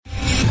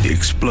The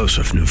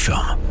explosive new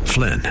film,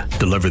 Flynn,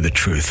 deliver the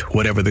truth,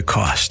 whatever the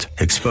cost,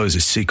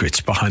 exposes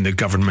secrets behind the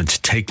government's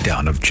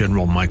takedown of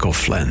General Michael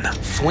Flynn.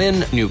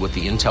 Flynn knew what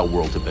the intel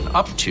world had been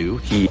up to.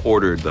 He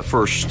ordered the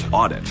first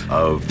audit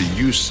of the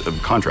use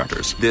of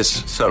contractors.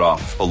 This set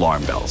off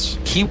alarm bells.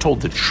 He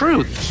told the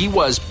truth. He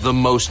was the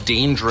most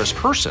dangerous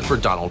person for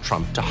Donald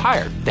Trump to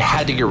hire. They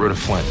had to get rid of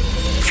Flynn.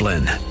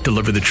 Flynn,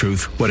 deliver the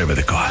truth, whatever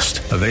the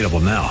cost. Available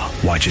now.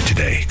 Watch it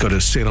today. Go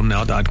to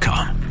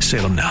salemnow.com.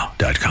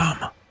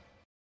 salemnow.com.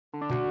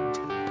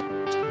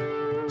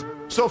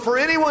 So for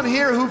anyone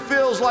here who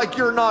feels like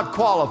you're not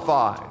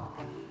qualified,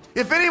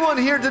 if anyone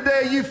here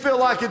today you feel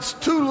like it's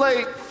too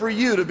late for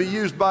you to be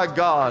used by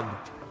God,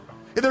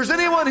 if there's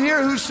anyone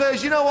here who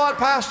says, you know what,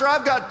 Pastor,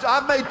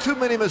 I've made too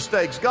many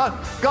mistakes.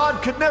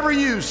 God could never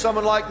use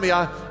someone like me.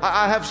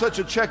 I have such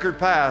a checkered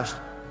past.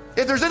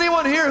 If there's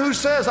anyone here who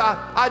says,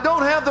 I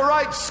don't have the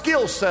right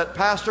skill set,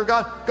 Pastor,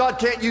 God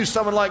can't use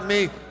someone like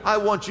me, I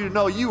want you to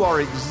know you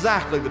are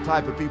exactly the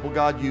type of people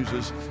God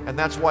uses, and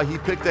that's why He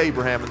picked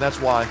Abraham, and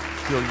that's why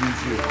He'll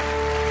use you.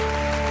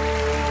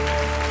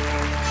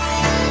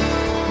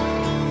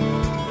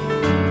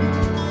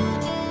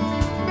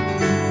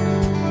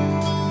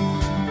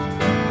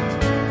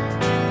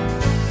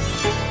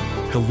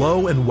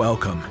 Hello and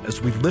welcome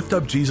as we lift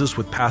up Jesus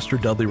with Pastor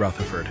Dudley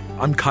Rutherford.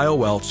 I'm Kyle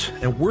Welch,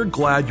 and we're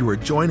glad you are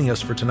joining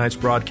us for tonight's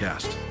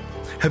broadcast.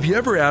 Have you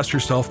ever asked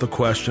yourself the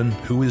question,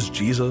 who is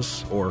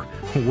Jesus? Or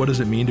what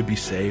does it mean to be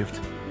saved?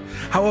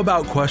 How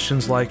about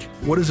questions like,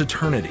 what is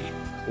eternity?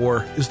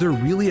 Or is there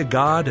really a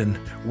God, and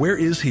where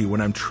is He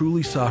when I'm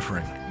truly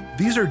suffering?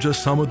 These are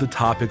just some of the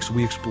topics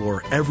we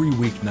explore every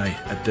weeknight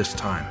at this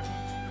time.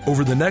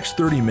 Over the next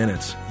 30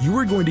 minutes, you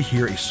are going to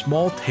hear a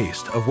small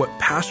taste of what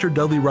Pastor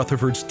Dudley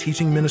Rutherford's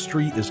teaching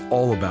ministry is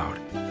all about.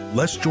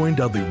 Let's join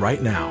Dudley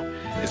right now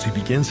as he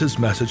begins his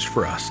message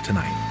for us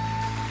tonight.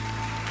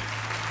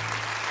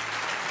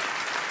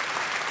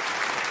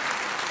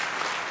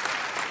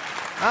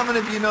 How many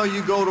of you know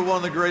you go to one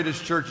of the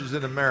greatest churches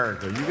in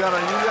America? You gotta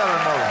know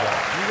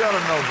that. You gotta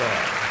know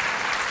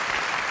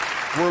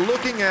that. We're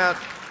looking at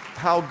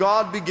how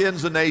God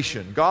begins a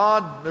nation.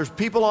 There's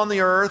people on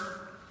the earth.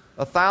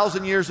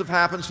 1,000 years have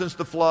happened since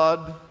the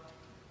flood,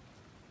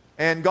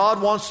 and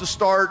God wants to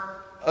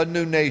start a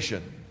new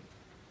nation.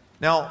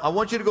 Now, I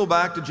want you to go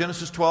back to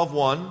Genesis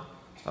 12:1.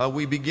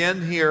 We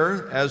begin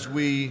here as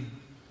we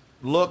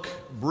look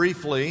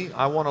briefly.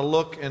 I want to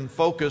look and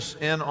focus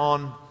in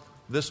on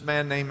this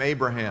man named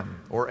Abraham,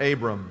 or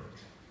Abram.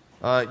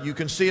 You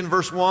can see in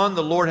verse 1,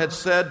 the Lord had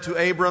said to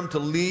Abram to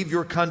leave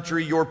your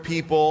country, your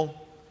people,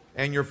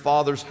 and your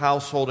father's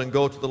household, and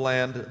go to the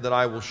land that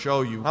I will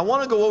show you. I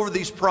want to go over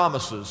these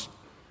promises.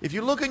 If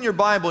you look in your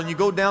Bible and you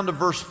go down to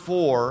verse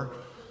 4,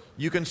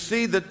 you can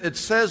see that it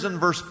says in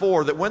verse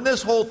 4 that when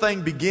this whole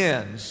thing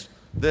begins,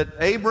 that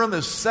Abram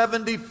is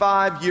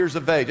 75 years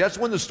of age. That's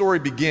when the story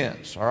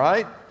begins, all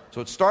right?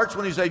 So it starts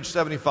when he's age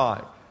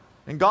 75.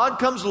 And God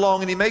comes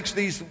along and He makes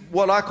these,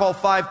 what I call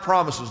 5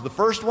 promises. The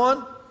first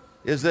one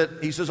is that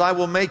He says, I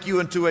will make you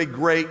into a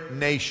great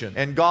nation.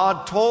 And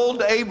God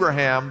told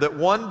Abraham that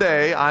one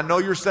day, I know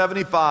you're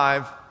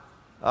 75,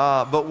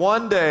 but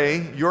one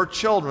day your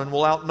children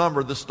will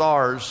outnumber the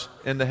stars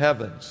in the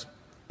heavens.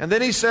 And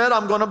then He said,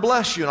 I'm going to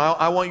bless you. And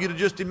I want you to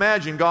just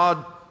imagine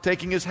God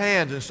taking His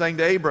hand and saying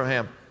to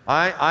Abraham,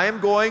 I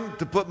am going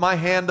to put my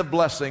hand of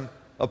blessing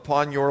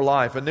upon your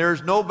life. And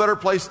there's no better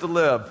place to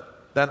live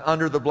than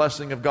under the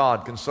blessing of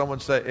God. Can someone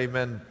say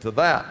amen to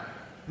that?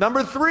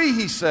 Number 3,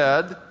 He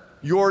said,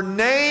 your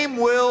name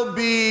will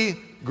be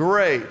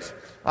great.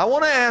 I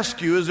want to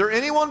ask you, is there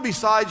anyone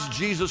besides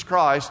Jesus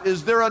Christ,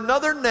 is there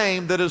another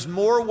name that is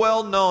more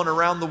well known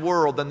around the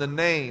world than the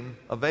name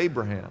of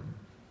Abraham?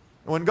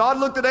 When God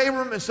looked at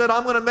Abram and said,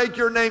 I'm going to make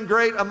your name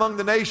great among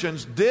the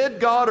nations, did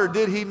God or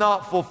did He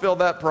not fulfill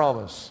that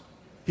promise?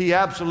 He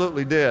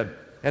absolutely did.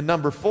 And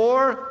number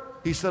 4,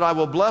 He said, I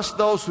will bless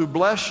those who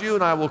bless you,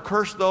 and I will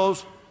curse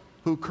those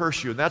who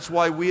curse you. And that's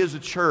why we as a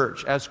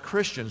church, as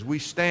Christians, we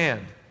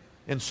stand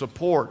in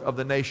support of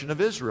the nation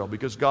of Israel,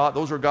 because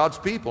those are God's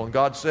people. And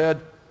God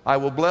said, I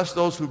will bless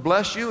those who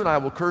bless you, and I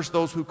will curse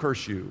those who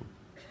curse you.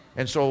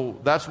 And so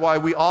that's why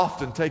we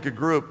often take a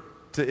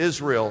group to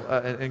Israel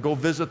and go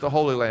visit the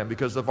Holy Land,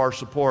 because of our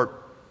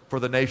support for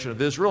the nation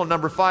of Israel. And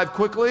number 5,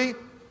 quickly,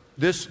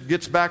 this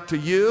gets back to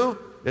you.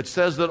 It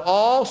says that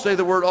say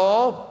the word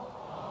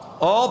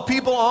all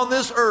people on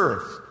this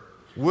earth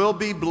will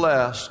be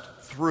blessed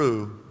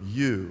through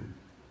you.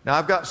 Now,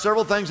 I've got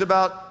several things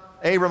about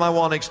Abram I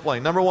want to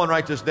explain. Number 1,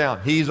 write this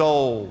down. He's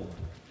old.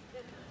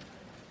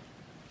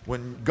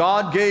 When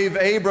God gave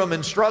Abram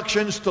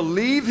instructions to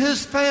leave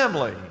his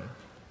family,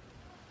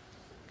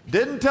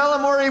 didn't tell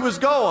him where he was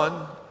going.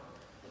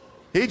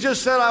 He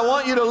just said, I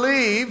want you to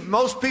leave.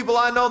 Most people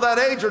I know that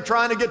age are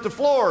trying to get to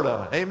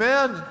Florida.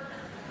 Amen?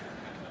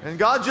 And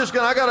God's just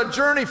going, I got a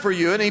journey for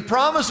you. And He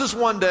promises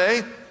one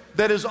day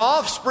that his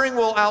offspring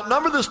will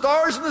outnumber the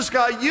stars in the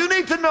sky. You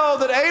need to know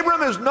that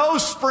Abram is no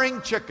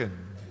spring chicken.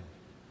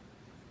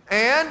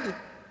 And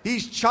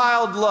he's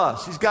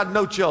childless. He's got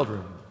no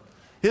children.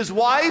 His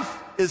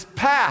wife is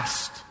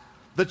past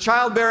the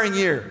childbearing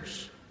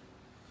years.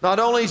 Not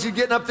only is he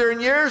getting up there in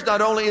years,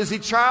 not only is he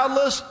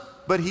childless,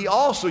 but he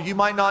also, you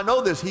might not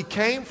know this, he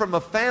came from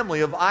a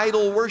family of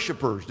idol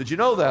worshipers. Did you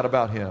know that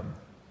about him?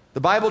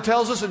 The Bible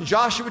tells us in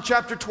Joshua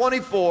chapter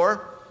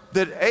 24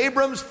 that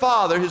Abram's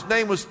father, his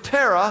name was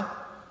Terah.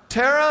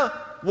 Terah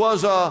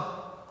was a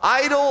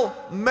idol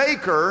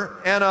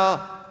maker and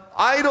a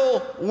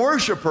idol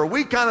worshiper.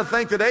 We kind of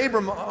think that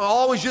Abram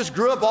always just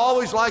grew up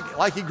always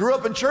like he grew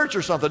up in church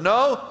or something.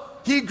 No,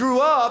 he grew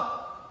up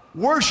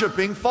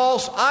worshiping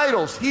false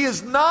idols. He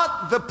is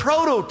not the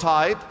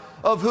prototype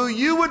of who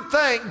you would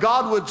think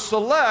God would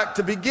select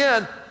to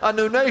begin a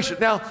new nation.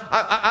 Now,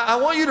 I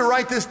want you to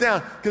write this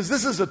down because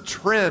this is a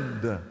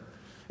trend.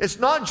 It's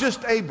not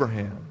just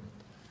Abraham.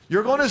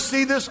 You're going to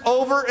see this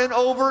over and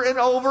over and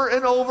over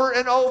and over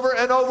and over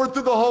and over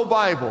through the whole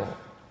Bible.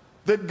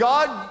 That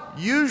God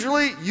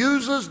usually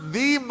uses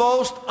the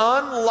most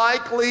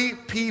unlikely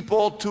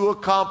people to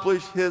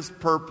accomplish His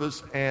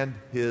purpose and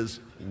His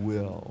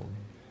will.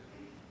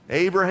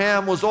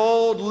 Abraham was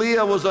old,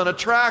 Leah was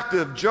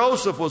unattractive,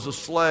 Joseph was a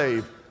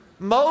slave,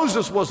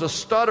 Moses was a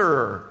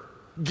stutterer,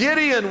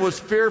 Gideon was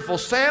fearful,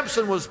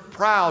 Samson was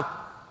proud,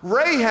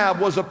 Rahab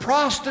was a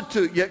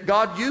prostitute, yet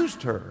God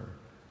used her.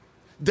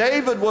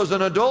 David was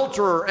an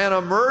adulterer and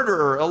a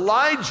murderer,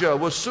 Elijah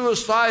was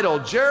suicidal,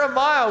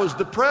 Jeremiah was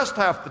depressed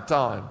half the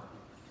time,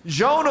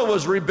 Jonah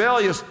was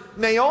rebellious,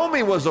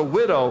 Naomi was a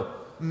widow,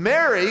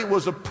 Mary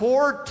was a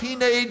poor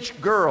teenage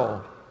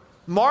girl,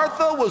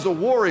 Martha was a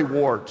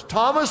worrywart.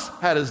 Thomas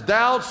had his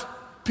doubts.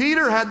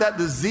 Peter had that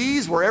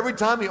disease where every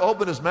time he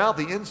opened his mouth,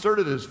 he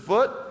inserted his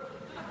foot.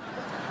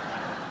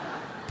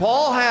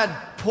 Paul had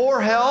poor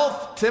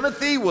health.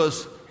 Timothy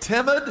was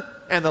timid.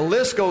 And the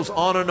list goes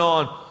on and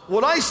on.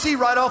 What I see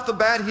right off the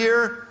bat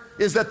here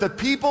is that the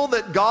people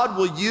that God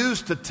will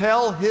use to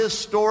tell His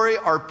story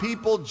are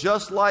people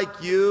just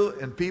like you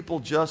and people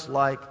just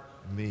like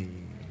me.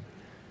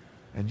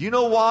 And you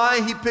know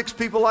why He picks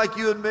people like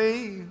you and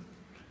me?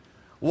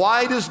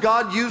 Why does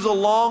God use a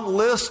long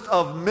list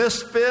of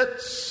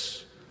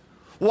misfits?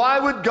 Why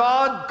would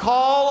God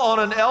call on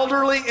an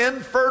elderly,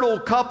 infertile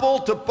couple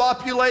to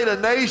populate a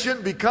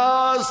nation?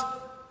 Because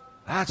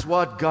that's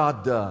what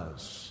God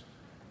does.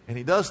 And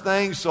He does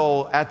things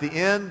so at the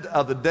end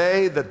of the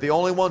day that the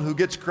only one who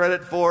gets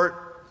credit for it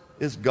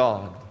is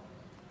God.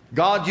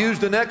 God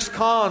used an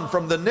ex-con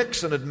from the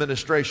Nixon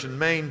administration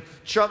named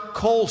Chuck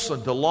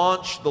Colson to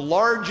launch the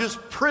largest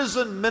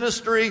prison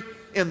ministry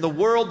in the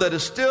world that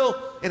is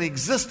still in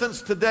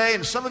existence today.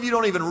 And some of you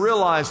don't even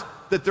realize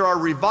that there are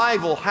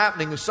revival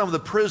happening in some of the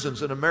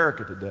prisons in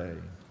America today.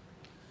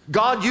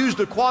 God used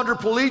a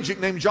quadriplegic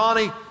named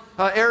Johnny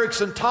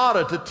Erickson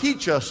Tata to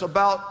teach us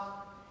about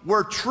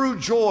where true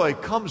joy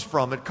comes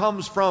from. It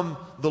comes from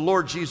the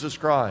Lord Jesus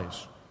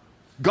Christ.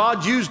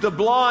 God used a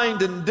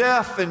blind and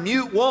deaf and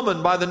mute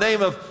woman by the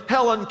name of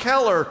Helen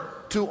Keller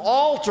to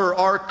alter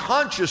our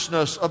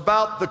consciousness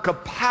about the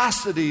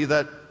capacity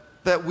that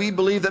we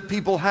believe that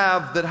people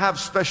have that have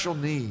special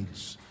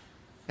needs.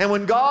 And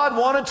when God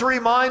wanted to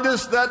remind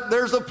us that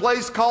there's a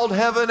place called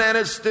heaven and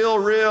it's still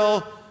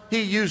real,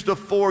 He used a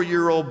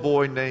 4-year-old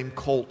boy named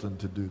Colton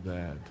to do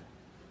that.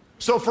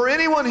 So for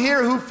anyone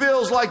here who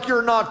feels like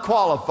you're not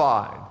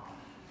qualified,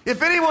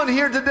 if anyone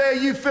here today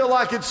you feel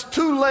like it's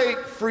too late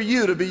for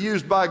you to be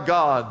used by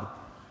God,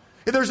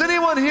 if there's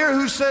anyone here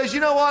who says, you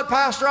know what,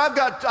 Pastor,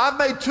 I've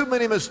made too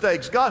many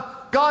mistakes.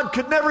 God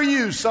could never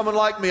use someone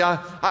like me.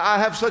 I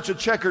have such a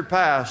checkered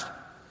past.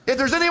 If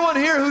there's anyone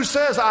here who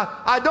says,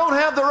 I don't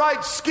have the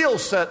right skill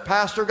set,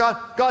 Pastor,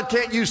 God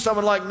can't use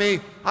someone like me,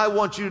 I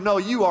want you to know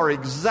you are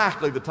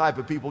exactly the type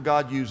of people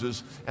God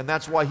uses, and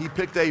that's why He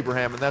picked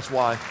Abraham, and that's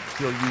why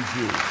He'll use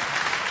you.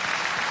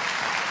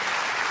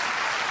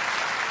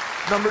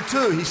 Number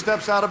 2, he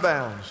steps out of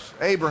bounds.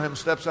 Abraham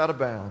steps out of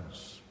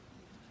bounds.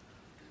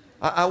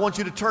 I want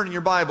you to turn in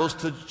your Bibles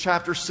to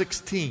chapter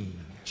 16.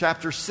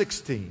 Chapter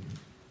 16.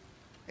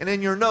 And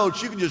in your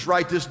notes, you can just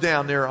write this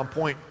down there on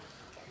point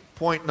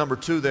number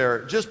 2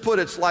 there. Just put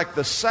it's like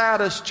the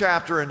saddest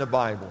chapter in the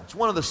Bible. It's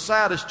one of the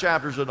saddest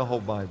chapters in the whole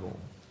Bible.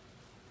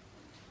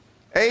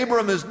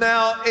 Abram is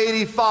now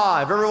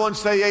 85. Everyone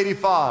say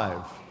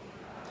 85.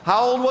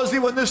 How old was he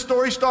when this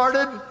story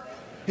started?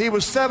 He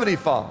was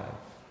 75.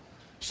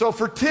 So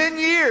for 10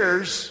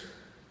 years,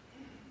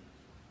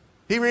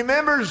 he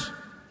remembers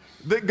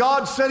that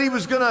God said He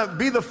was going to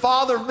be the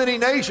father of many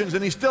nations,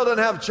 and he still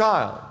doesn't have a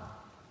child.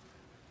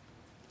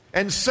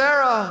 And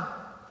Sarah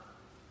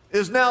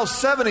is now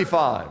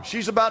 75.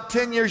 She's about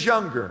 10 years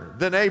younger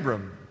than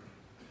Abram.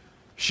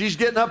 She's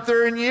getting up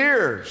there in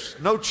years.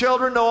 No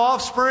children, no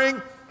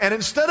offspring. And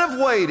instead of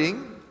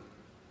waiting,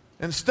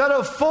 instead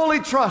of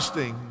fully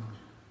trusting,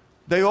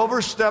 they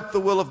overstep the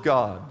will of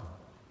God.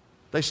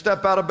 They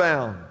step out of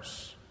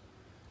bounds.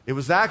 It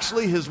was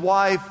actually his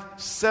wife,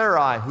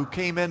 Sarai, who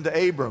came into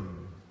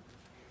Abram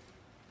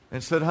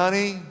and said,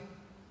 honey,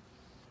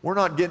 we're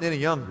not getting any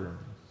younger.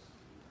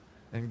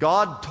 And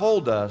God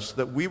told us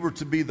that we were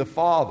to be the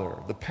father,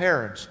 the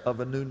parents of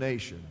a new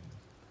nation.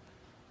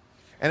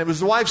 And it was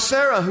the wife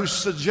Sarah who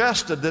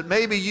suggested that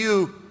maybe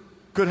you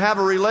could have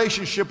a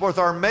relationship with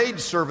our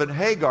maidservant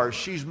Hagar.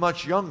 She's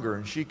much younger,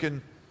 and she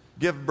can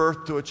give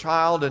birth to a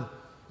child, and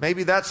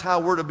maybe that's how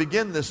we're to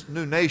begin this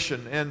new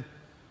nation. And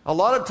a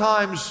lot of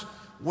times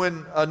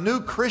when a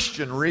new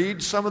Christian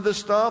reads some of this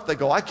stuff, they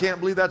go, I can't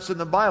believe that's in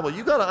the Bible.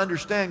 You got to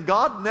understand,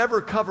 God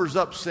never covers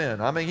up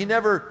sin. I mean,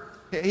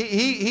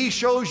 He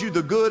shows you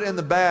the good and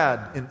the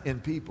bad in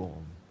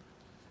people.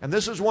 And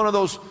this is one of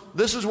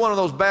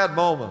those bad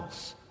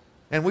moments.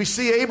 And we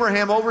see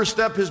Abraham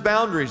overstep his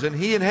boundaries, and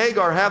he and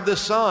Hagar have this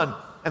son,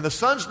 and the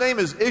son's name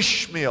is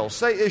Ishmael.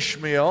 Say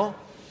Ishmael.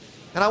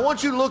 And I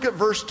want you to look at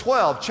verse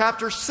 12,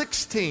 chapter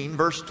 16,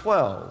 verse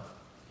 12.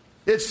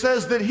 It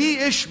says that he,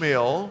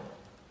 Ishmael,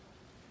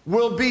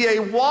 will be a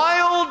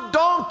wild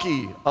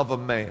donkey of a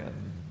man.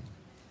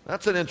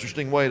 That's an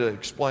interesting way to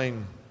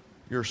explain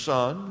your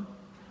son.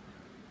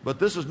 But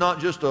this is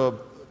not just a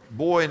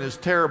boy in his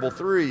terrible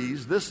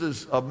threes. This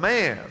is a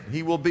man.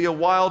 He will be a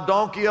wild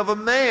donkey of a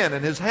man,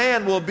 and his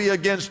hand will be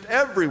against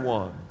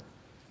everyone.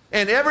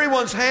 And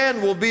everyone's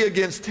hand will be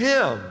against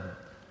him.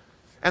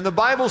 And the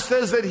Bible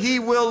says that he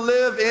will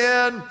live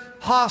in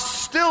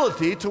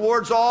hostility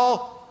towards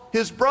all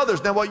his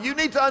brothers. Now, what you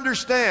need to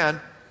understand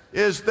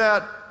is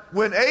that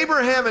when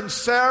Abraham and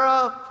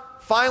Sarah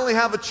finally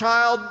have a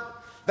child,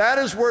 that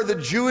is where the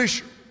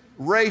Jewish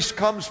race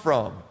comes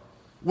from.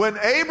 When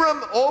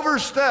Abram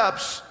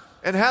oversteps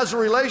and has a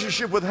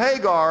relationship with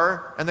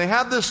Hagar, and they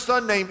have this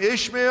son named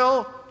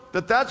Ishmael,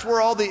 that's where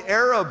all the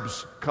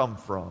Arabs come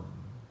from.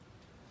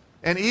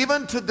 And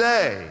even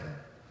today,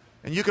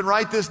 and you can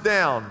write this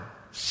down,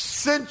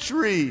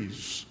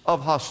 centuries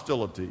of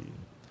hostility.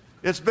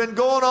 It's been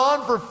going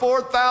on for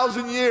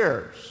 4,000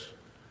 years.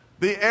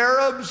 The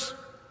Arabs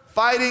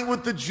fighting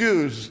with the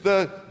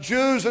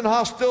Jews in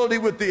hostility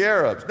with the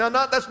Arabs. Now,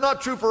 that's not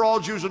true for all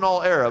Jews and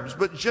all Arabs,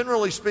 but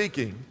generally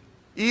speaking,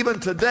 even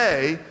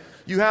today,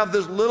 you have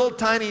this little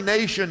tiny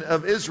nation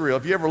of Israel,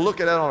 if you ever look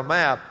at it on a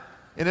map,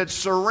 and it's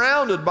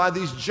surrounded by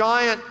these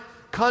giant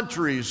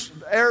countries,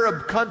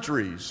 Arab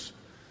countries.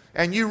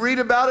 And you read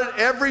about it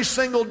every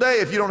single day,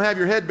 if you don't have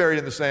your head buried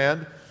in the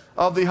sand,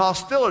 of the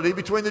hostility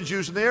between the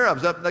Jews and the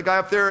Arabs. The guy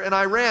up there in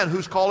Iran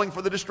who's calling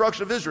for the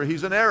destruction of Israel,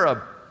 he's an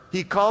Arab.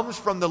 He comes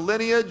from the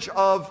lineage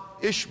of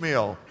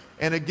Ishmael.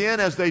 And again,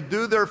 as they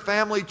do their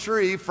family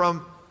tree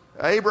from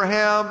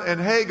Abraham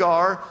and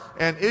Hagar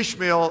and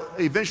Ishmael,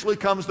 eventually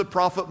comes the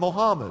prophet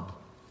Muhammad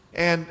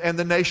and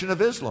the nation of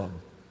Islam.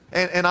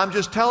 And I'm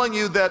just telling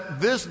you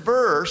that this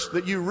verse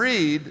that you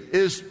read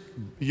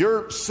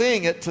you're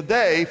seeing it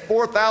today,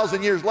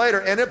 4,000 years later.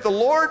 And if the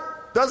Lord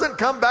doesn't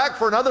come back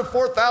for another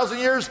 4,000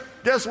 years,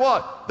 guess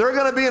what? They're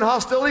going to be in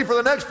hostility for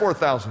the next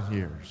 4,000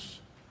 years.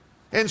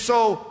 And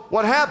so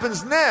what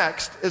happens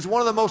next is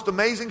one of the most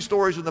amazing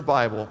stories in the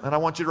Bible. And I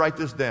want you to write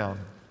this down.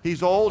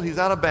 He's old, he's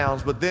out of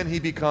bounds, but then he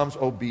becomes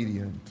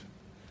obedient.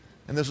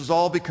 And this is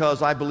all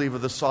because I believe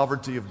of the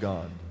sovereignty of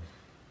God.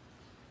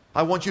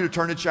 I want you to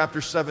turn to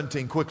chapter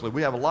 17 quickly.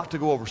 We have a lot to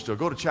go over still.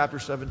 Go to chapter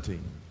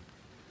 17.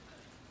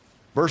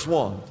 Verse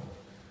 1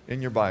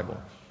 in your Bible.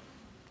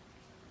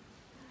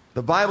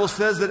 The Bible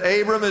says that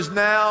Abram is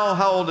now,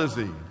 how old is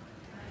he?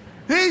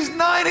 He's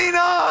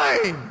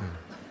 99!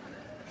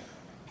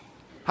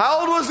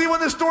 How old was he when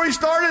this story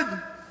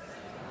started?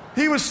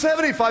 He was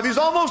 75. He's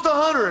almost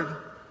 100.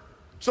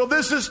 So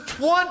this is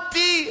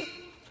 25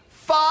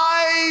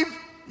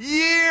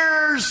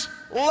 years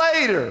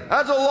later.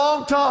 That's a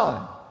long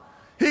time.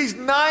 He's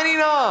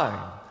 99.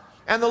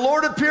 And the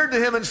Lord appeared to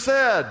him and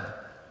said,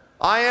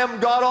 I am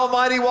God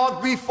Almighty,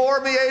 walk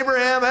before me,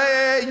 Abraham.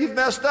 Hey, you've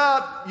messed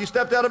up. You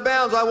stepped out of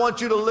bounds. I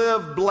want you to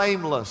live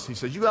blameless. He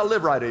says, you got to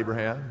live right,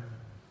 Abraham.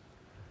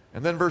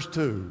 And then verse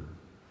 2,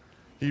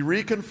 he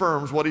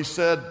reconfirms what he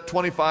said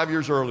 25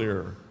 years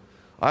earlier.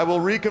 I will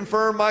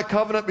reconfirm my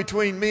covenant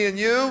between me and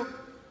you.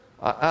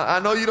 I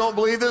know you don't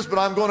believe this, but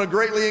I'm going to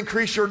greatly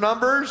increase your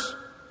numbers.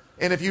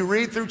 And if you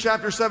read through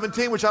chapter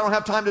 17, which I don't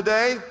have time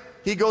today,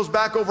 he goes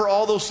back over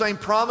all those same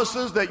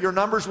promises that your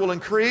numbers will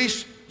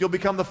increase. You'll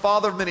become the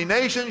father of many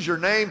nations. Your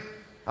name,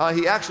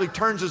 he actually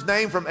turns his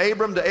name from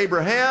Abram to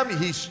Abraham.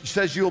 He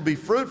says you'll be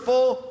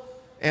fruitful.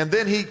 And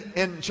then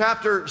in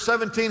chapter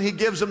 17, he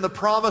gives him the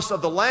promise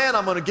of the land.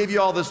 I'm going to give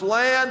you all this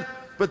land.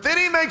 But then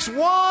he makes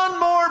one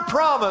more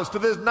promise to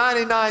this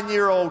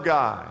 99-year-old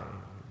guy.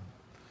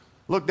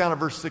 Look down at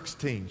verse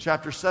 16,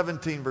 chapter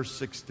 17, verse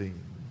 16.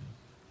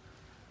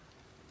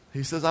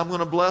 He says, I'm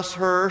going to bless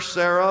her,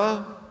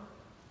 Sarah,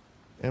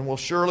 and will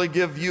surely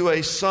give you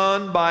a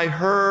son by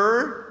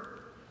her.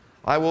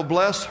 I will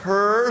bless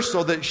her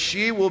so that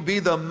she will be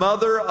the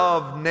mother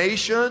of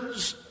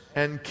nations,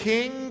 and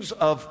kings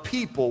of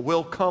people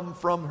will come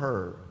from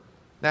her.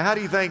 Now, how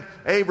do you think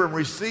Abram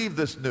received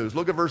this news?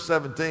 Look at verse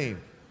 17.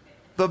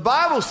 The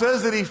Bible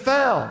says that he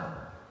fell.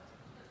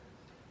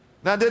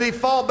 Now, did he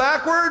fall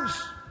backwards?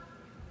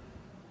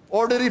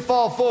 Or did he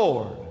fall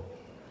forward?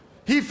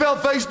 He fell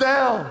face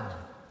down.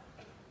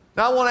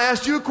 Now I want to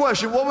ask you a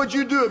question. What would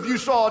you do if you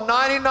saw a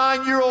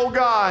 99-year-old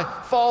guy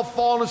fall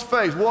on his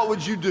face? What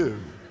would you do?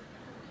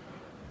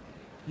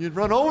 You'd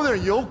run over there.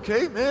 You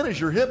okay, man? Is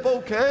your hip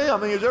okay? I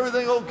mean, is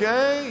everything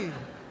okay?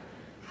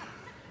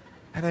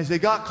 And as they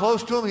got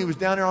close to him, he was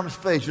down there on his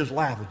face just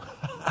laughing.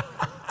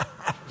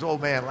 This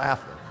old man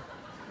laughing.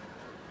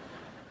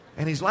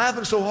 And he's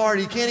laughing so hard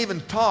he can't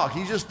even talk.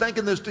 He's just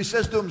thinking this. He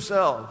says to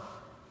himself,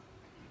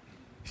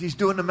 he's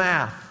doing the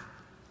math.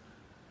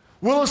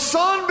 Will a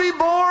son be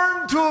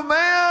born to a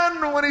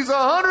man when he's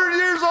 100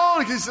 years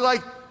old? He's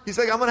like,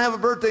 I'm going to have a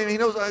birthday, and he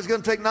knows it's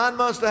going to take 9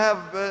 months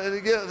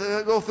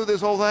to go through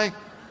this whole thing.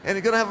 And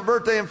he's going to have a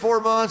birthday in 4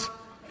 months.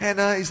 And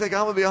he's like,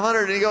 I'm going to be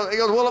 100. And he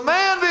goes, will a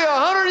man be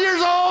 100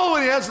 years old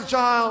when he has a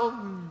child?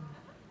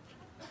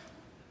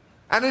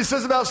 And he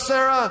says about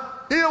Sarah,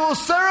 will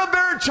Sarah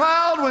bear a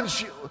child when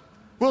she...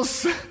 Will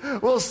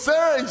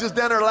Sarah, he's just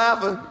down there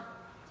laughing.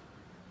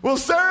 Will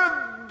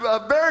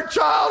Sarah bear a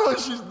child when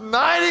she's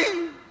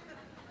 90?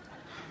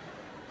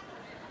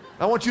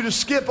 I want you to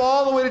skip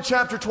all the way to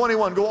chapter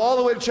 21. Go all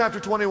the way to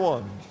chapter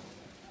 21.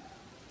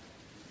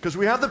 Because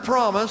we have the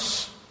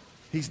promise.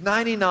 He's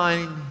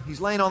 99. He's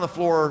laying on the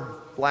floor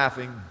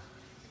laughing.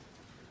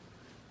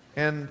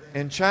 And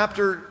in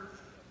chapter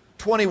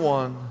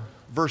 21,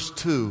 verse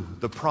 2,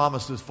 the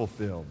promise is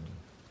fulfilled.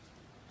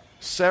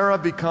 Sarah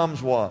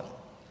becomes what?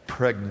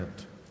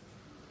 Pregnant.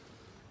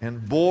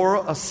 And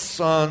bore a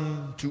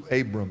son to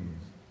Abram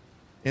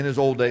in his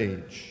old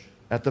age,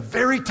 at the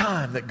very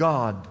time that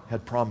God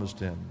had promised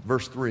him.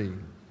 Verse 3.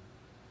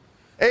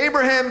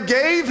 Abraham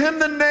gave him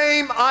the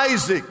name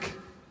Isaac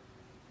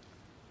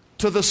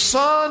to the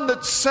son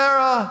that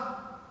Sarah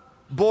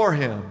bore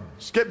him.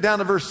 Skip down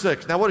to verse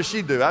 6. Now what does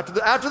she do?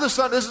 After the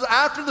son, this is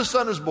after the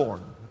son is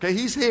born. Okay,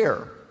 he's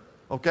here.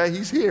 Okay,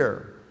 he's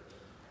here.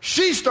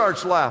 She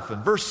starts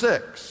laughing. Verse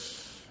 6.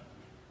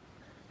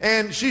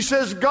 And she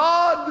says,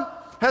 God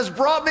has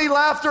brought me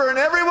laughter, and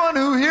everyone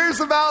who hears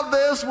about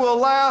this will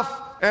laugh.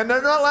 And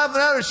they're not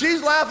laughing at her.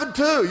 She's laughing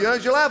too. You know,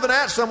 you're laughing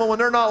at someone when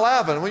they're not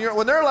laughing.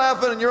 When they're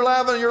laughing and you're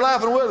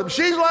laughing with them.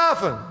 She's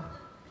laughing.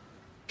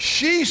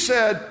 She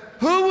said,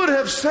 who would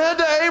have said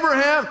to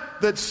Abraham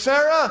that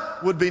Sarah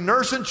would be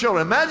nursing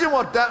children? Imagine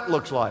what that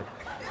looks like.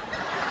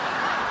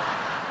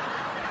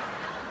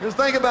 Just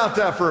think about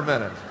that for a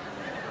minute.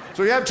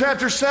 So you have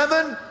chapter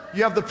 7,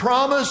 you have the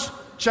promise.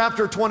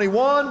 Chapter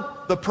 21,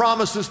 the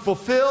promise is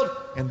fulfilled.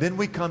 And then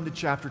we come to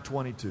chapter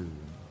 22.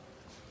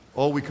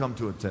 Oh, we come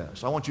to a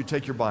test. I want you to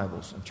take your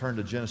Bibles and turn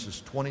to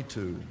Genesis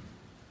 22.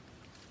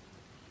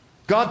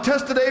 God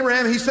tested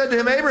Abraham. He said to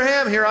him,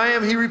 Abraham, here I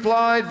am. He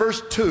replied,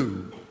 verse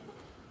 2.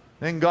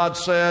 Then God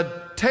said,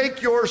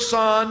 take your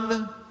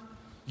son,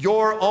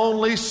 your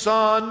only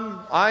son,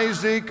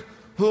 Isaac,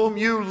 whom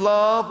you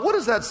love. What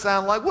does that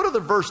sound like? What other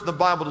verse in the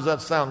Bible does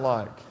that sound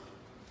like?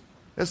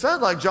 It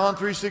sounds like John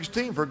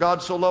 3:16, for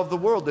God so loved the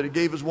world that he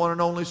gave his one and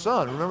only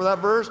son. Remember that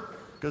verse?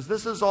 Because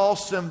this is all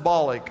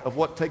symbolic of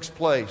what takes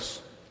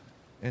place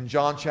in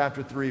John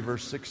chapter 3,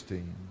 verse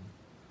 16.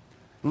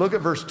 Look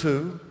at verse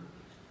 2.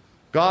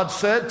 God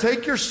said,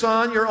 take your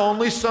son, your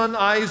only son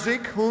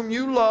Isaac, whom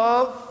you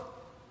love,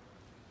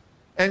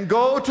 and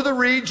go to the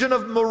region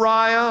of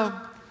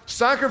Moriah.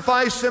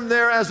 Sacrifice him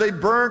there as a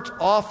burnt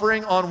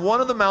offering on one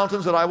of the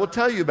mountains that I will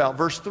tell you about.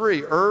 Verse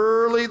 3.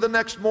 Early the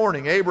next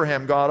morning,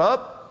 Abraham got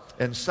up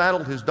and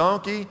saddled his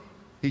donkey.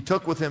 He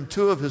took with him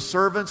 2 of his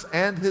servants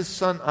and his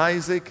son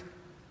Isaac.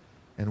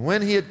 And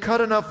when he had cut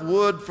enough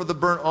wood for the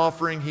burnt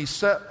offering, he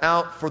set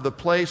out for the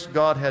place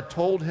God had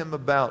told him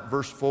about.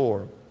 Verse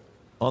 4.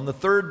 On the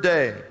 3rd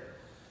day,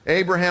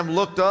 Abraham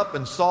looked up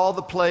and saw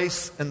the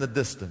place in the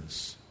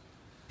distance.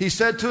 He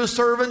said to his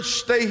servants,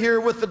 stay here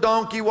with the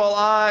donkey while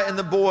I and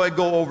the boy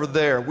go over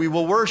there. We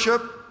will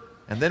worship,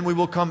 and then we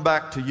will come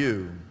back to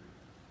you.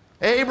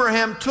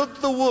 Abraham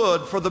took the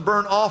wood for the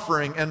burnt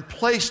offering and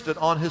placed it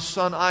on his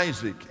son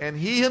Isaac. And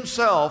he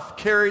himself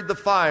carried the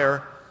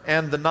fire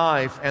and the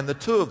knife, and the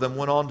 2 of them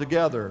went on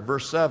together.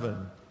 Verse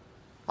 7.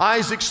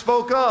 Isaac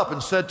spoke up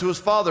and said to his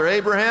father,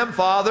 Abraham,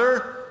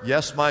 Father.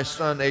 Yes, my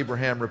son,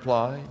 Abraham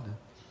replied.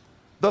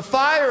 The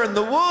fire and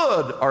the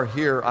wood are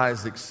here,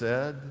 Isaac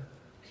said.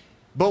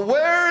 But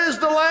where is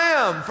the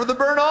lamb for the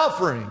burnt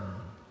offering?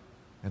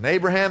 And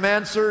Abraham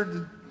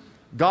answered,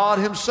 God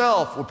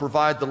himself will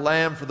provide the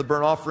lamb for the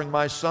burnt offering,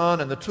 my son.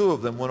 And the 2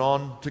 of them went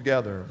on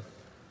together.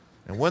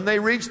 And when they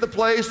reached the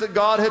place that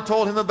God had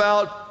told him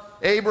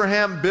about,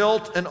 Abraham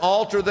built an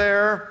altar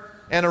there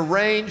and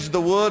arranged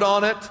the wood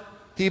on it.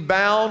 He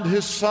bound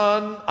his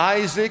son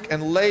Isaac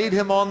and laid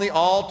him on the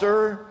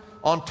altar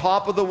on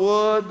top of the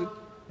wood.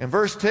 And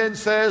verse 10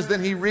 says,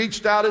 then he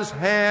reached out his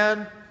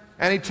hand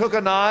and he took a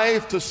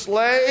knife to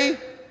slay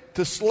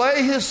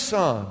his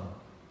son.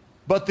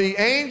 But the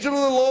angel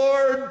of the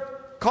Lord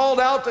called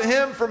out to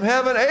him from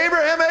heaven,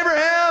 Abraham,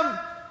 Abraham.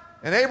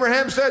 And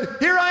Abraham said,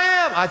 here I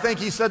am. I think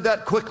he said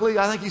that quickly.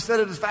 I think he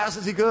said it as fast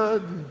as he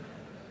could.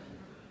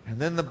 And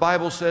then the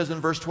Bible says in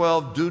verse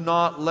 12, do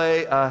not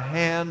lay a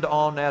hand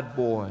on that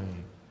boy.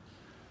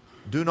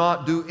 Do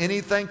not do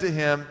anything to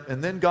him.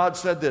 And then God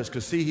said this,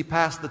 because see, he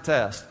passed the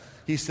test.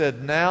 He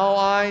said, now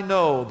I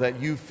know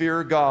that you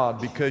fear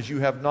God, because you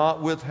have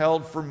not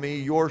withheld from me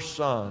your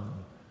son,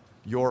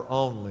 your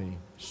only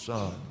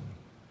son.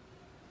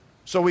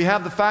 So we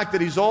have the fact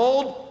that he's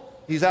old,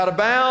 he's out of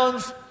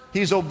bounds,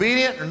 He's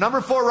obedient. And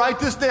number 4, write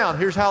this down.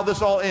 Here's how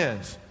this all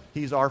ends.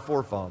 He's our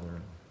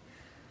forefather.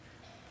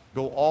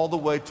 Go all the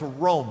way to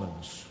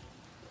Romans.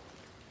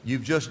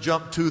 You've just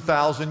jumped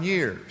 2,000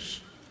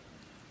 years.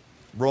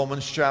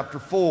 Romans chapter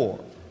 4.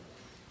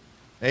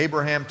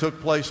 Abraham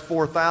took place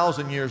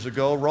 4,000 years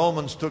ago.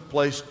 Romans took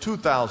place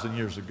 2,000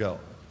 years ago.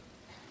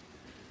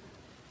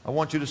 I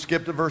want you to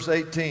skip to verse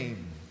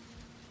 18.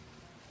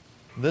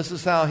 This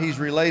is how he's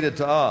related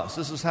to us.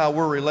 This is how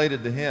we're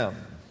related to him.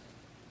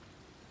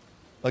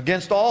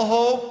 Against all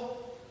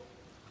hope,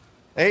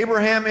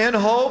 Abraham in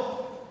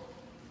hope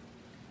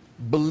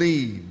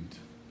believed.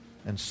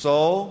 And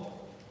so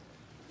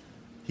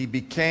he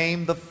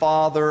became the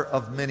father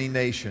of many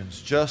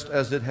nations. Just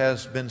as it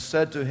has been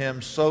said to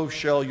him, so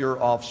shall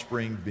your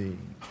offspring be.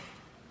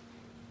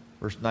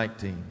 Verse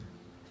 19.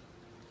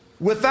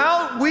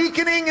 Without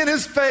weakening in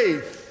his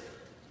faith,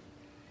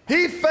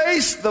 he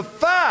faced the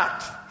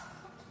fact.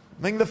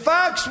 The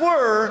facts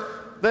were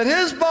that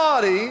his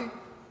body,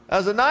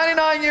 as a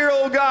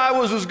 99-year-old guy,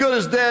 was as good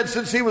as dead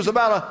since he was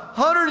about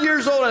 100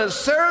 years old, and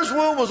Sarah's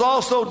womb was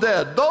also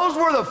dead. Those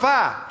were the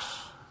facts.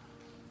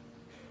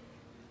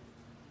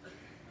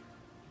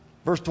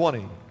 Verse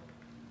 20.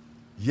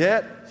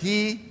 Yet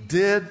he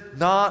did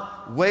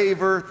not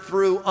waver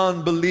through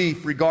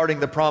unbelief regarding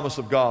the promise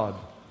of God,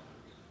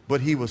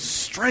 but he was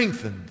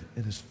strengthened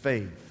in his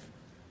faith,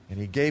 and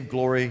he gave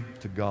glory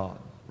to God.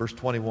 Verse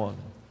 21.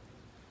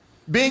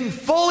 Being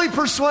fully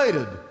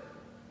persuaded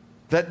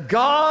that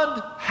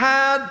God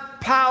had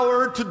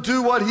power to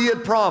do what he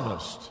had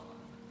promised.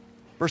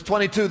 Verse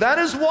 22, that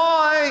is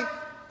why,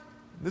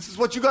 this is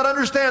what you got to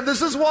understand,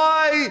 this is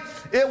why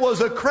it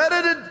was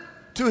accredited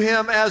to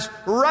him as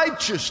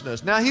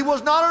righteousness. Now, he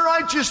was not a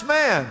righteous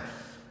man,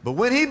 but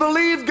when he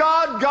believed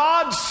God,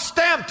 God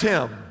stamped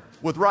him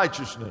with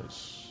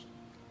righteousness.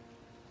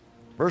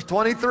 Verse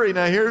 23,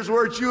 now here's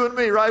where it's you and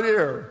me right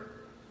here.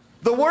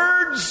 The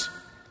words,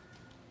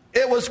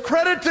 it was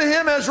credited to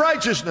him as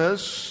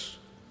righteousness,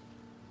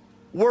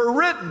 were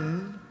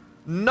written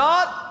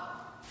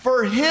not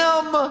for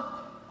him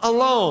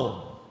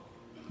alone.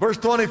 Verse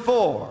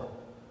 24,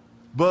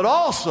 but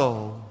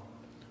also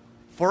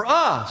for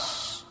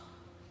us,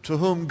 to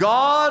whom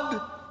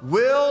God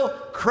will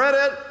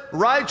credit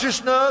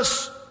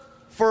righteousness,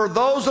 for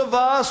those of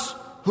us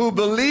who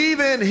believe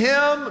in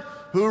him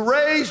who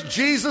raised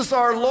Jesus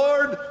our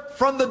Lord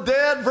from the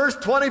dead. Verse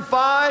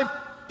 25,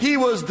 he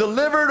was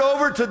delivered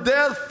over to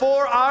death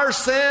for our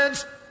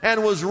sins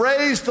and was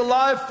raised to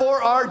life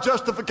for our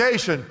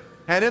justification.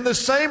 And in the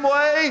same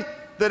way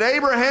that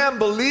Abraham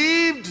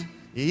believed,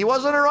 he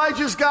wasn't a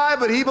righteous guy,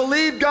 but he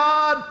believed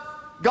God.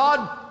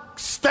 God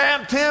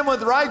stamped him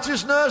with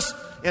righteousness.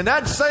 In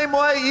that same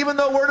way, even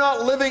though we're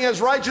not living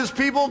as righteous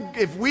people,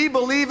 if we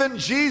believe in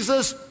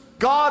Jesus,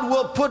 God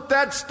will put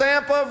that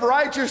stamp of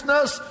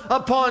righteousness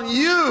upon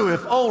you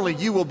if only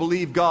you will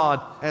believe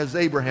God as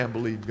Abraham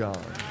believed God.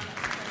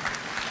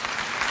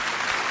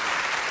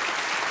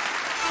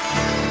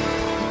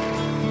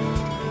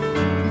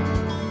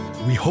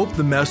 We hope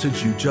the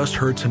message you just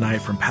heard tonight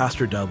from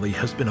Pastor Dudley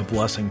has been a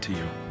blessing to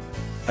you.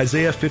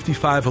 Isaiah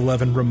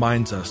 55:11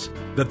 reminds us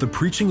that the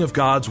preaching of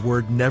God's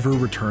word never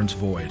returns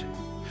void.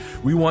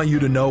 We want you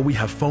to know we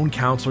have phone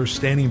counselors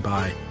standing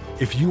by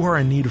if you are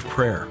in need of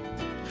prayer.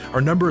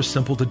 Our number is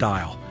simple to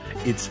dial.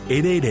 It's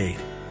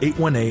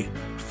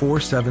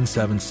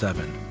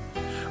 888-818-4777.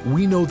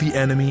 We know the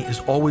enemy is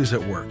always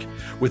at work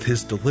with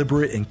his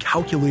deliberate and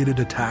calculated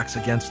attacks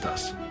against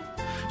us.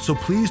 So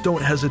please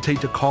don't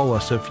hesitate to call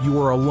us if you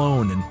are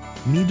alone and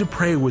need to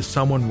pray with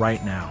someone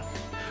right now.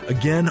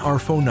 Again, our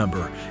phone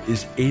number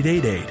is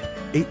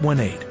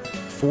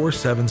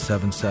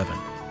 888-818-4777.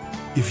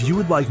 If you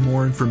would like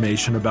more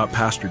information about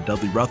Pastor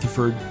Dudley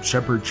Rutherford,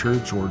 Shepherd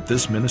Church, or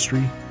this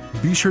ministry,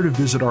 be sure to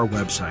visit our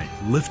website,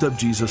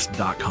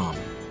 liftupjesus.com.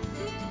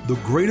 The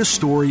greatest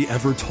story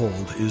ever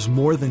told is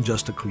more than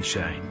just a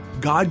cliche.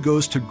 God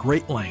goes to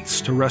great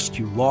lengths to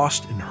rescue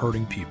lost and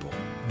hurting people.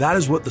 That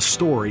is what the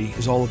story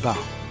is all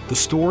about. The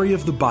story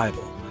of the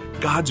Bible,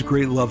 God's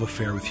great love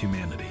affair with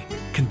humanity.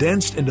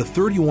 Condensed into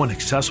 31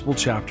 accessible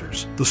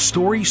chapters, the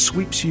story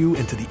sweeps you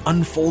into the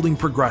unfolding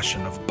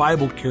progression of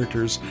Bible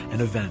characters and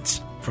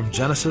events from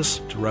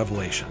Genesis to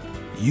Revelation.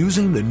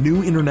 Using the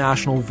New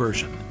International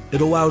Version,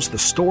 it allows the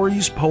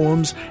stories,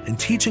 poems, and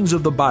teachings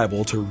of the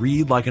Bible to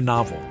read like a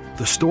novel.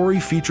 The story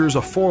features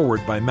a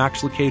foreword by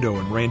Max Lucado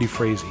and Randy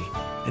Frazee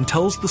and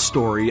tells the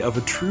story of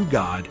a true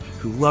God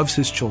who loves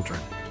his children,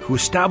 who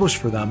established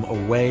for them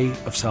a way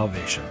of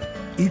salvation.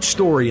 Each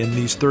story in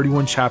these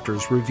 31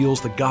 chapters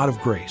reveals the God of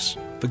grace,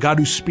 the God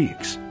who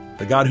speaks,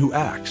 the God who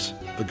acts,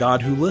 the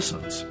God who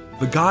listens,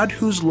 the God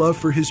whose love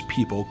for his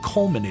people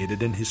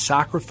culminated in his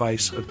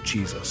sacrifice of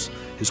Jesus,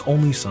 his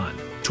only Son,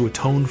 to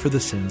atone for the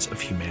sins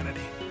of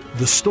humanity.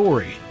 The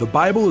story, the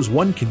Bible is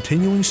one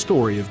continuing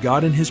story of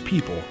God and his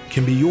people,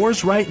 can be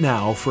yours right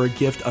now for a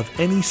gift of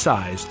any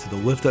size to the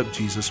Lift Up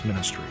Jesus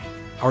ministry.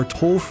 Our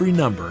toll-free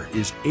number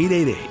is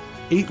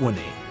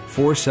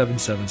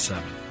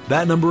 888-818-4777.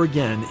 That number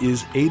again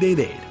is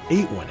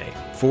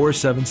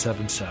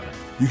 888-818-4777.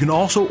 You can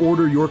also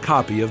order your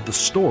copy of The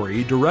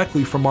Story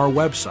directly from our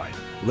website,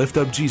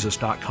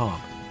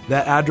 liftupjesus.com.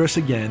 That address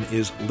again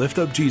is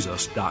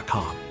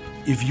liftupjesus.com.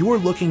 If you are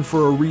looking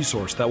for a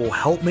resource that will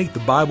help make the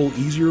Bible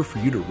easier for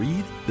you to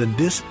read, then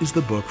this is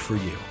the book for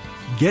you.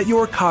 Get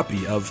your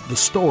copy of The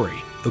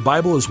Story. The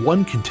Bible is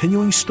one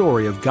continuing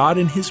story of God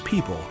and His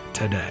people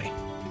today.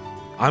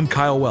 I'm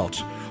Kyle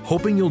Welch,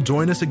 hoping you'll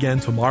join us again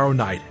tomorrow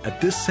night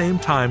at this same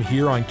time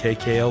here on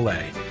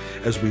KKLA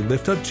as we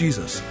lift up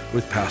Jesus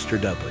with Pastor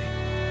Dudley.